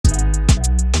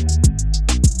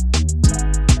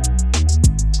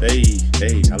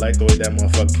Hey, I like the way that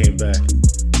motherfucker came back.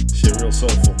 Shit real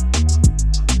soulful.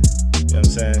 You know what I'm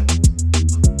saying?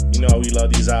 You know how we love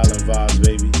these island vibes,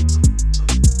 baby.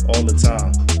 All the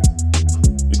time.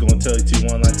 We gonna tell it to you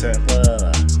one night time.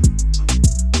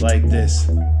 Like this.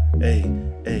 Hey,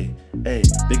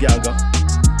 big gal go.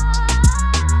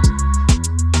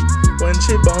 When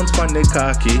she bounce pon the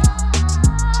cocky.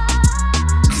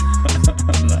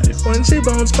 Nice. When she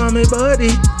bounce pon me body.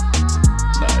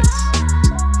 Nice.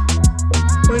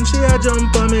 When she a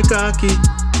jump on me cocky.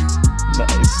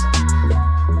 Nice.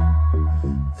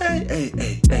 Hey.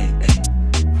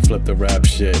 Flip the rap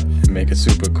shit, make it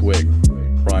super quick.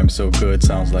 Rhyme so good,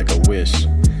 sounds like a wish.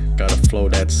 Got a flow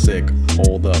that's sick,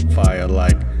 hold up, fire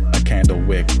like a candle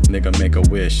wick. Nigga, make a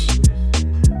wish.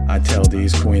 I tell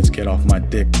these queens, get off my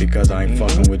dick because I ain't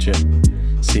fucking with you.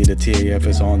 See, the TAF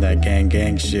is on that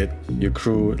gang shit. Your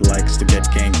crew likes to get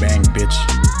gang bang, bitch.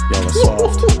 Y'all are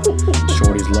soft.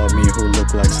 Shorties love me who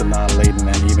look like Sanaa Lathan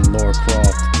and even Laura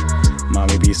Croft.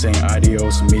 Mommy be saying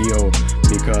adios mio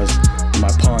because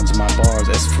my puns, my bars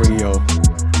es frio.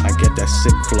 I get that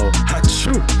sick flow,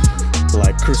 hachoo,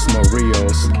 like Chris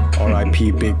Marios.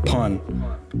 R.I.P. Big Pun.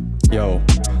 Yo,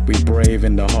 we brave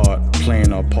in the heart,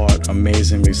 playing our part,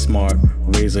 amazingly smart,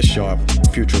 razor sharp,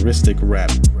 futuristic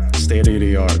rap, state of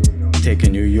the art,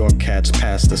 taking New York cats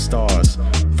past the stars.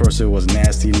 First it was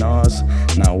nasty Nas,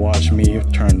 now watch me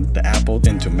turn the apple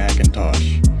into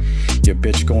Macintosh. Your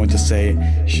bitch going to say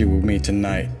she with me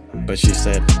tonight, but she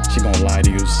said she gonna lie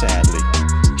to you sadly.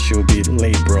 She'll be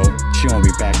late, bro, she won't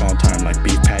be back on time like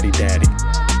Beef Patty Daddy.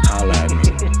 Holla at me.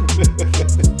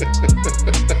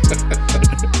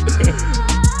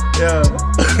 Yo.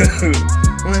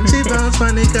 When she bounce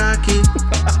pon the cocky.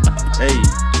 Hey.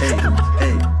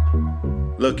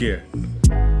 Look here.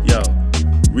 Yo.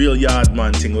 Real yard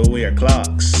man thing we wear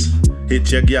clocks.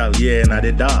 Hit your gal, yeah, inna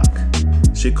the dark.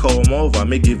 She come over,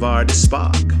 me give her the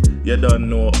spark. You don't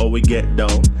know how we get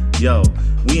down. Yo,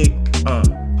 we ain't,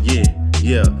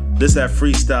 yeah. This that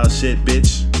freestyle shit,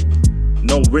 bitch.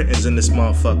 No writtens in this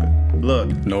motherfucker. Look.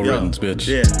 No writtens, bitch.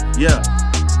 Yeah.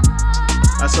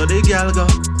 I saw the gal go.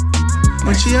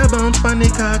 When she a bounce pon the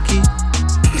cocky.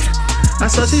 I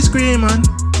saw she scream on.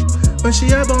 When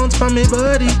she a bounce pon me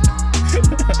body.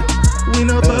 We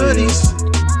no buddies.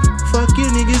 Fuck you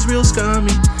niggas real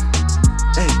scummy.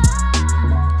 Hey.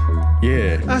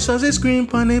 Yeah. I saw she scream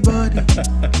pon the body.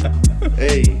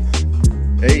 Hey.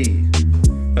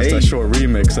 That's that short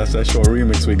remix. That's that short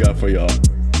remix we got for y'all.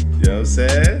 You know what I'm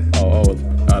saying?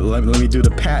 Let me do the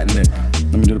patenting.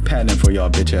 Let me do the patenting for y'all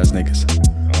bitch ass niggas.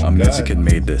 A Mexican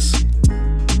made this.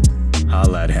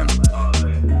 Holla at him.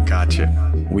 Gotcha.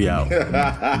 We out.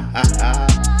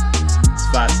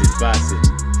 Spicy.